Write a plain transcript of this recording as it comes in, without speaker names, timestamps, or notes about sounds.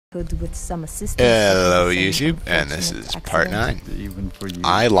With some assistance. Hello YouTube, and this is part 9. Even for you,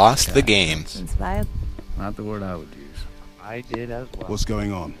 I lost the game. Not the word I would use. I did as well. What's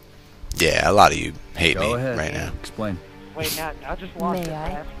going on? Yeah, a lot of you hate me Go ahead. right now. Explain. Wait, now I just lost May it.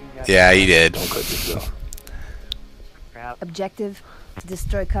 I? Yeah, you did. Crap. Objective: to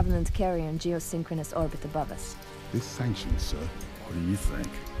destroy Covenant carrier in geosynchronous orbit above us. This sanctioned, sir. What do you think?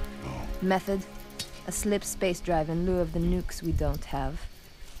 Oh, Method: a slip space drive in lieu of the nukes we don't have.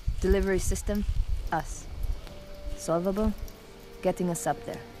 Delivery system: us. Solvable: getting us up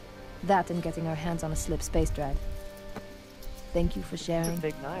there. That and getting our hands on a slip space drive. Thank you for It's a sharing.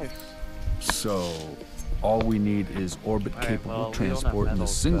 big knife. So, all we need is orbit-capable well, we don't have transport and the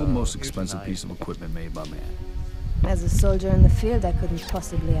metals, single so most here's expensive a piece of equipment made by man. As a soldier in the field, I couldn't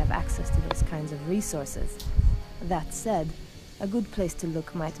possibly have access to those kinds of resources. That said, a good place to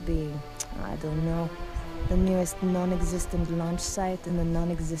look might be, I don't know, the nearest non-existent launch site in the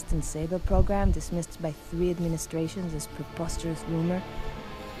non-existent Saber program, dismissed by 3 administrations as preposterous rumor,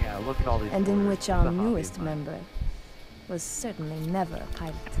 Yeah, look at all these. and in borders. which our It's a hobby newest of mine. member was certainly never a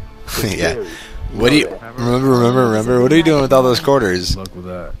pilot. Yeah. What do you remember? What are you doing with all those quarters? Good luck with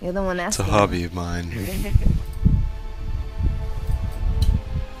that. You're the one It's a asking. hobby of mine.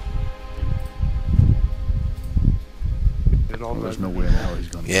 There's no way in hell he's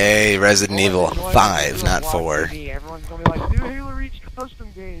gonna. Yay, Resident Evil Everyone's 5, gonna not watch 4. TV. Everyone's gonna be like, dude, Halo Reach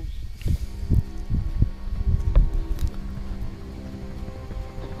custom games.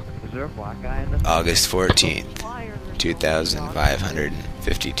 Is there a black guy in this? August 14th, Fire, there's no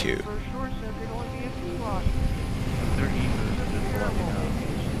 2552. For sure said they'd only be a few blocks. If they're eaters, just let me know.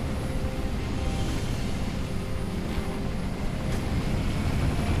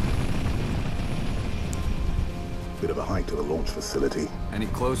 bit of a hike to the launch facility. Any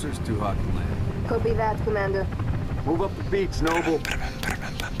closer, it's too hot to land. Copy that, Commander. Move up the beach, Noble.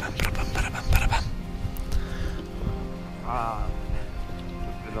 Ah,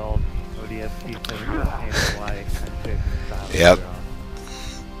 good old ODST 7 Yep.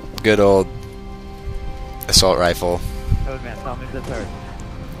 Good old assault rifle. Code man, tell me this hurt.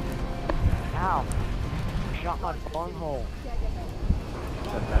 Ow! You shot my bunghole.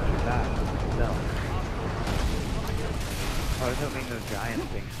 That's actually bad. No. I was hoping those giant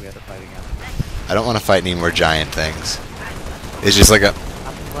things we had to fight against. I don't want to fight any more giant things. It's just like a... I'm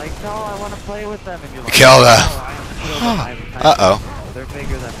like, no, I want to play with them, and you're like, Kill them. "No, I have to kill them. I have time Uh-oh. to kill them. They're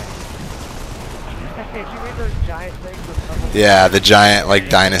bigger than me. You made those giant things with someone. Yeah, the giant, like,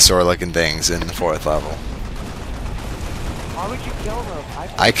 dinosaur-looking things in the 4th level. Why would you kill them?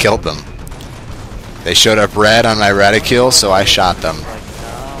 I killed them. They showed up red on my reticule, so I shot them. Like,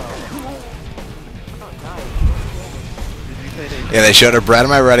 no. Did you say they Yeah, they showed up red on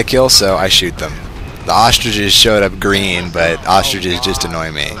my reticule, so I shoot them. The ostriches showed up green, but ostriches just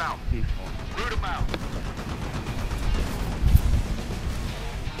annoy me.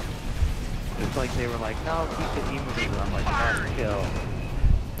 It's like they were like, no, keep the emu. I'm like,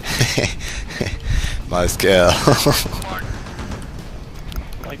 must kill. Must kill.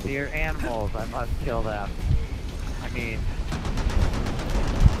 Like, they're animals, I must kill them. I mean...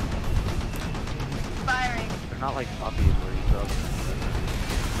 Firing. They're not like puppies where you throw them.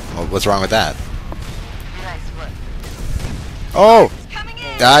 Well, what's wrong with that? Oh!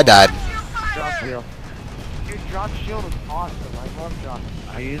 I died. Drop shield. Your drop shield is awesome. I love drop.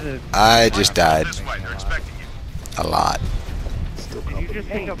 I use it. I just died. A lot. Still Did you just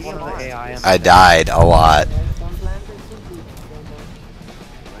pick up one of the AI? I died a lot.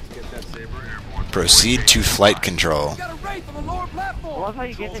 Proceed to flight control. I love how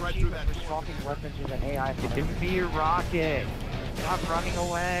you get the achievement for swapping weapons with an AI. Give me your rocket. Stop running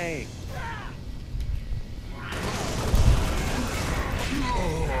away.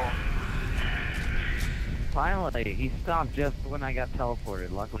 Finally, he stopped just when I got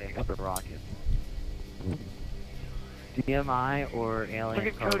teleported. Luckily, I got the rocket. DMI or alien?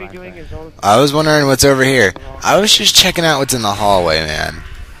 Look at Cody doing his own. I was wondering what's over here. I was just checking out what's in the hallway, man.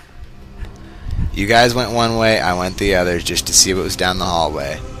 You guys went one way, I went the other, just to see what was down the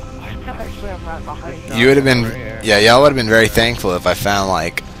hallway. Actually, I'm right behind You would have been, over here. yeah, y'all would have been very thankful if I found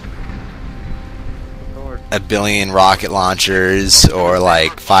like Lord. a billion rocket launchers or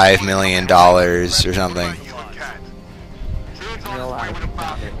like $5 million or something. Real life.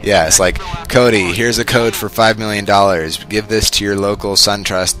 Yeah, it's like, Cody, here's a code for $5 million. Give this to your local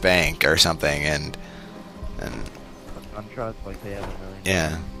SunTrust bank or something, and SunTrust, like they have a million.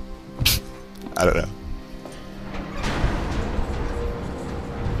 yeah. I don't know.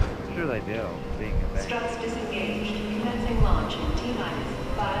 I'm sure they do, being a bank. Struts disengaged. Commencing launch in T-minus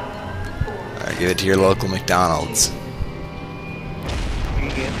 5, 4. Alright, give it to your local McDonald's. You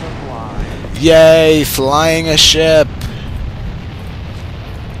in the fly. Yay, flying a ship.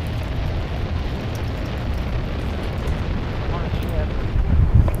 On a ship.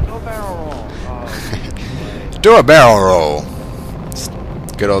 Go barrel roll. Oh, Do a barrel roll.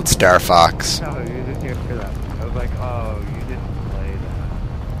 Good old Star Fox. no, you didn't hear that. I was like, oh, you didn't play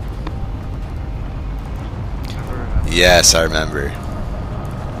that. Remember? Yes, I remember.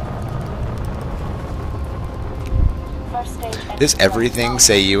 Does everything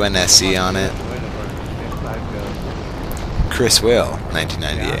say UNSC on it? Chris Will,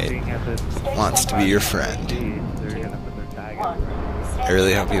 1998. Wants to be your friend. I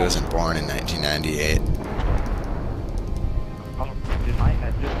really hope he wasn't born in 1998.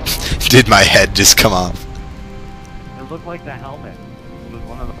 Did my head just come off? It looked like the helmet. It was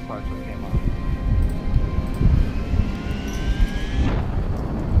one of the parts that came off.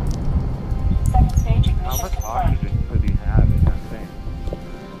 How much oxygen could he have in that thing?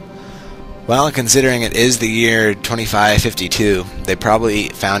 Well, considering it is the year 2552, they probably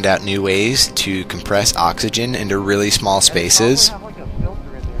found out new ways to compress oxygen into really small spaces. Have like a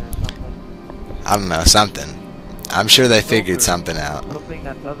filter in there or something. I don't know, something. I'm sure they figured something out. Something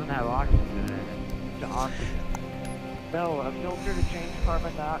that doesn't have oxygen in it. To oxygen. No, a filter to change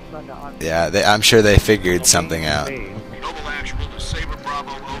carbon dioxide to oxygen. Yeah, I'm sure they figured something out. Noble Actual to Saber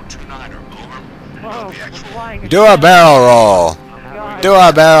Bravo 029er. Over. Whoa, we're flying. Do a barrel roll. Do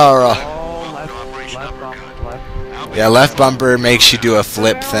a barrel roll. Oh, left bumper, left. Yeah, left bumper makes you do a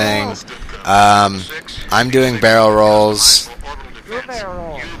flip thing. I'm doing barrel rolls. Do a barrel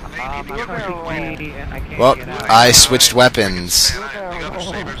roll. I'm pressing B and I can't Well, get out. I switched weapons. Do a barrel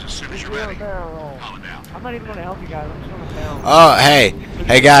roll. Do a barrel roll. I'm not even gonna help you guys. I'm just gonna barrel roll. Oh,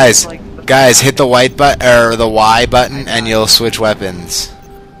 hey guys, hit the white button or the Y button, and you'll switch weapons.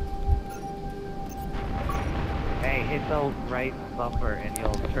 Hey, hit the right bumper and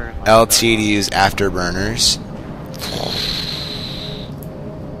you'll turn. Like LT to use afterburners.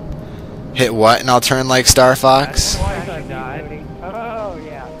 Hit what, and I'll turn like Star Fox. Twice I died. Oh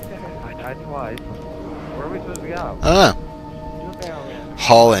yeah. I died twice. Where are we supposed to go? I don't know. Do a barrel roll.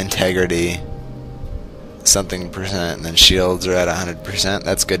 Hull integrity, something percent, and then shields are at 100%.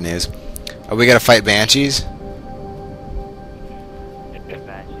 That's good news. Oh, we gotta fight banshees.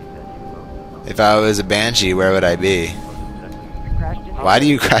 If I was a banshee, where would I be? Why do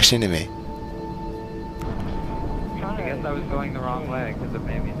you crash into me? I guess I was going the wrong way because it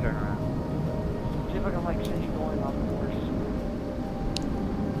made me turn around. See if I can like see you going off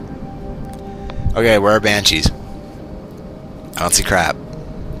course. Okay, where are banshees? I don't see crap.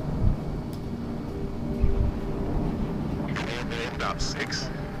 About 6.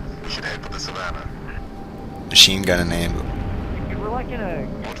 We should head for the savannah. Machine gun name. We're like in a.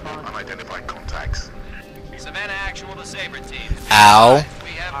 Unidentified contacts. Savannah Actual to Saber Team. Ow. We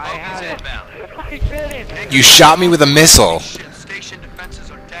have I had focus it. inbound. I did it. You shot me with a missile. Station defenses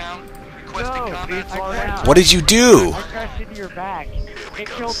are down. Requesting No, combat I crashed. What did you do? I crashed into your back. It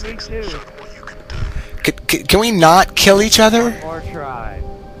killed me too. Can we not kill each other? Or try.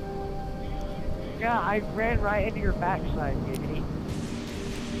 Yeah, I ran right into your backside, giggity.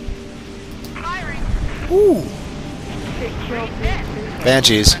 Ooh. It killed me too.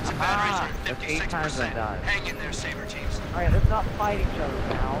 Banshees. Ah, that's 8 times I died. Hang in there, Saber Teams. Alright, let's not fight each other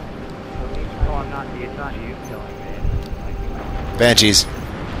now. No, I'm not. It's not you killing me. Banshees.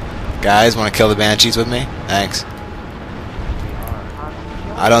 Guys, want to kill the banshees with me? Thanks.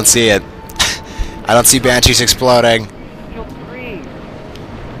 I don't see it. I don't see banshees exploding. Killed 3.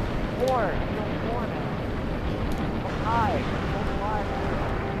 4. Killed 4 now. 5.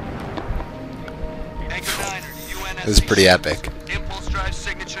 Anchor 9er to UNSC. This is pretty epic. Impulse drive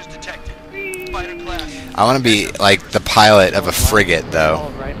signatures detected. Fighter class. I want to be like the pilot of a frigate, though.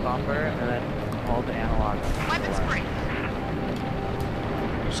 Hold right bumper and then hold the analog. Weapons free.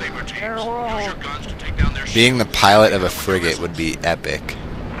 Saber teams, Barrel roll. use your guns to take down their Being the pilot of a frigate would be epic.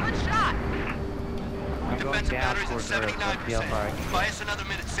 Good shot. I'm going Defensive down batteries towards at Earth. Let's see how far I 79%. can Buy us another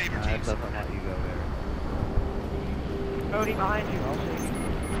minute, Saber It Teams. doesn't let you go there. Cody, behind you. I'll see you.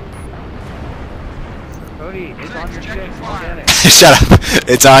 Cody, it's on your ship. I'll get it. Shut up.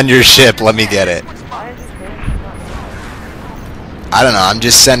 It's on your ship. Let me get it. Why is this man not I don't know. I'm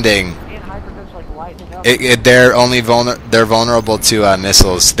just sending. in hyperdrive's like lighting up? They're only they're vulnerable to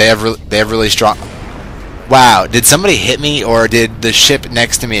missiles. They have really strong. Wow. Did somebody hit me, or did the ship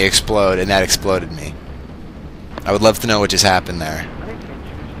next to me explode, and that exploded me? I would love to know what just happened there.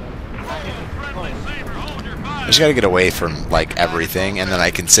 I just gotta get away from like everything, and then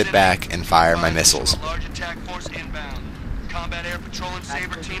I can sit back and fire my missiles. Large attack force inbound. Combat air patrol and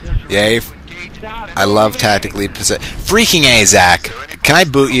Saber Teams. Yay! I love tactically freaking A, Zach. can I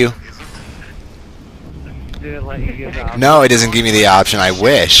boot you? Did it let you give the option? No, it doesn't give me the option. I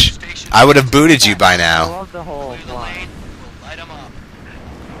wish. I would have booted you by I now. love the whole Clear the flying. lane. We'll light 'em up.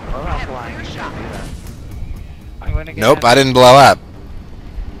 Love how flying you can do that. I'm gonna get Nope, I didn't blow up.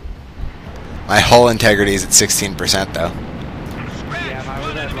 My hull integrity is at 16% though. Yeah, mine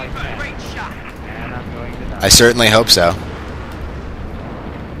was at like 10. Great shot. And I'm going to die. I certainly hope so.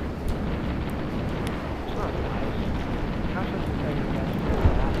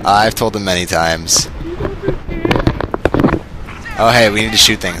 I've told him many times. Oh hey, we need to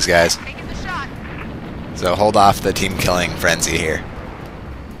shoot things, guys. So hold off the team killing frenzy here.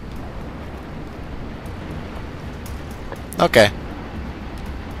 Okay.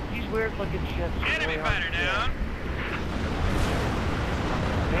 These weird looking ships. Enemy fighter down.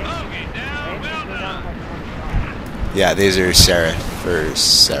 Yeah, these are Seraph or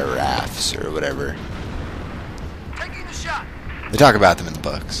Seraphs or whatever. Taking the shot. They talk about them in the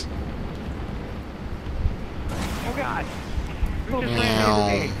books. Oh god! Who just Meow.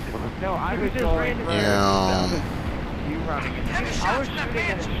 ran into me? No, I was just ran into Meow. you running into me. Heavy I shots was in that shooting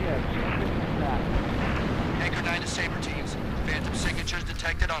at a mansion. ship. Anchor 9 to Saber teams. Phantom signatures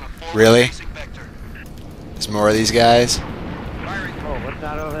detected on a forward Really? facing vector. There's more of these guys. Firing. Oh, what's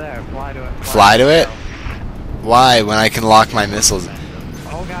that over there? Fly to it. Fly to it? Why, when I can lock my missiles?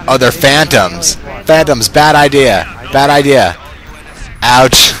 Oh, god, Oh, they're it's phantoms. alien. Phantoms, bad idea. Bad idea.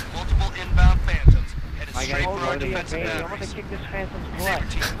 Ouch. Multiple inbound phantoms. Headed I straight got for our loading defensive baby. I want to batteries. kick this phantom's Saber butt.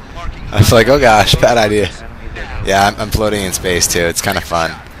 team marking. I was like, oh gosh, bad idea. Enemies are Yeah, I'm floating in space too. It's kind of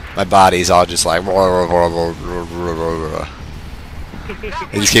fun. My body's all just like.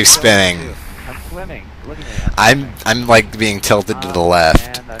 It just keeps spinning. I'm swimming. Look at me. I'm like being tilted to the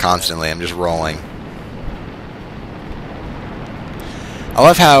left constantly. I'm just rolling. I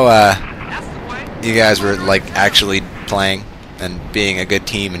love how you guys were like actually playing and being a good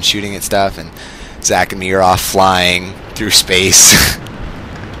team and shooting at stuff, and Zach and me are off flying through space.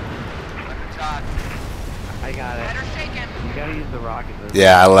 I got it. You gotta use the rockets.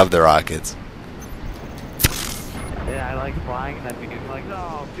 Yeah, I love the rockets. Yeah, I like flying and then being like,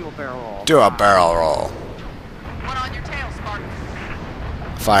 oh, do a barrel roll. Do a barrel roll. One on your tail, Spartan.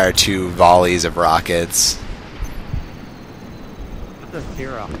 Fire 2 volleys of rockets. What's a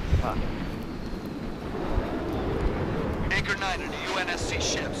zero? Fuck. Anchor 9 into UNSC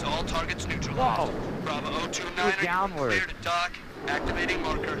ships. All targets neutralized. Whoa. Bravo Go 029er, downward. clear to dock. Activating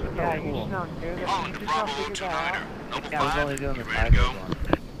marker. Yeah, you just now knew that. Calling You to just now Bravo figured that out. 029er. Noble Yeah, I was 5. only doing the You ready to go? sideways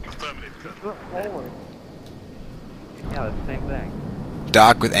one. Affirmative. Look forward. Yeah, that's the same thing.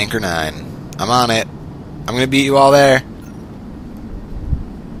 Dock with Anchor 9. I'm on it. I'm gonna beat you all there.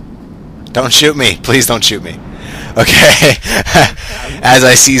 Don't shoot me. Please don't shoot me. Okay. As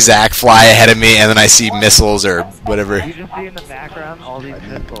I see Zach fly ahead of me, and then I see missiles or whatever. You just see in the background all these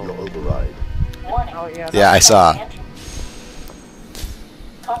missiles. Override. Oh, yeah. Yeah, I saw.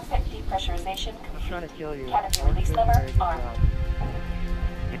 Cockpit depressurization I'm trying to kill you. Canopy release lever armed.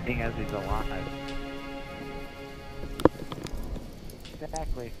 Hitting as he's alive.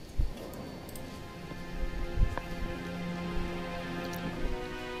 Exactly.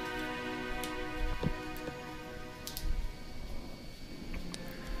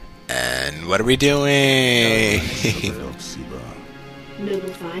 And what are we doing? Noble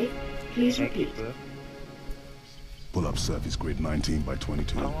 5, please Thank you, repeat. Boo. Pull up surface grid 19 by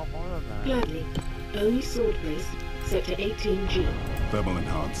 22. I don't want more than that. Gladly. Only sword place, sector 18G. Thermal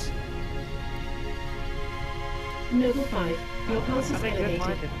enhance. Noble 5, your pulse is I think good mind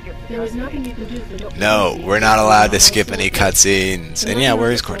elevated. to skip the There is cutscene. nothing you can do for Dr. No, Lindsay we're not until allowed to you skip are any sword place. cutscenes. And yeah,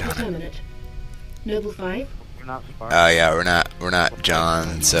 where's Cortana? Determinate. Noble 5, We're not smart. Oh yeah, we're not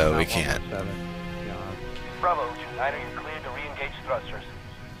John, so we can't. Bravo 29er, you're cleared to re-engage thrusters.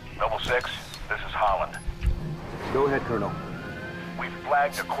 Noble 6, this is Holland. Go ahead, Colonel. We've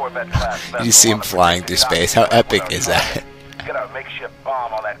flagged a Corvette class vessel. You see him on the flying through space. How epic is that? Get our makeshift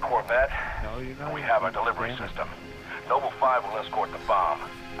bomb on that Corvette. No, you know We have our delivery system. Noble 5 will escort the bomb.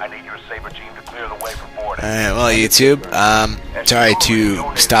 I need your Saber team to clear the way for boarding. Alright, well YouTube, sorry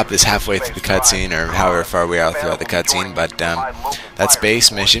to stop this halfway through the cutscene, or however far we are throughout the cutscene, but that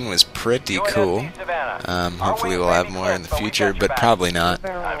space mission was pretty cool. Hopefully we'll have more in the future, but probably not.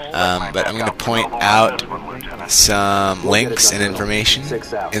 But I'm going to point out some links and information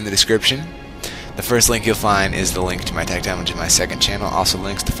in the description. The first link you'll find is the link to my Tech Time, which is my second channel. Also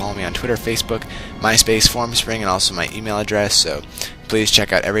links to follow me on Twitter, Facebook, MySpace, FormSpring, and also my email address. So please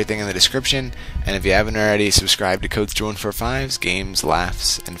check out everything in the description. And if you haven't already, subscribe to Codes 2145's Games,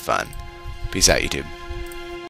 Laughs, and Fun. Peace out, YouTube.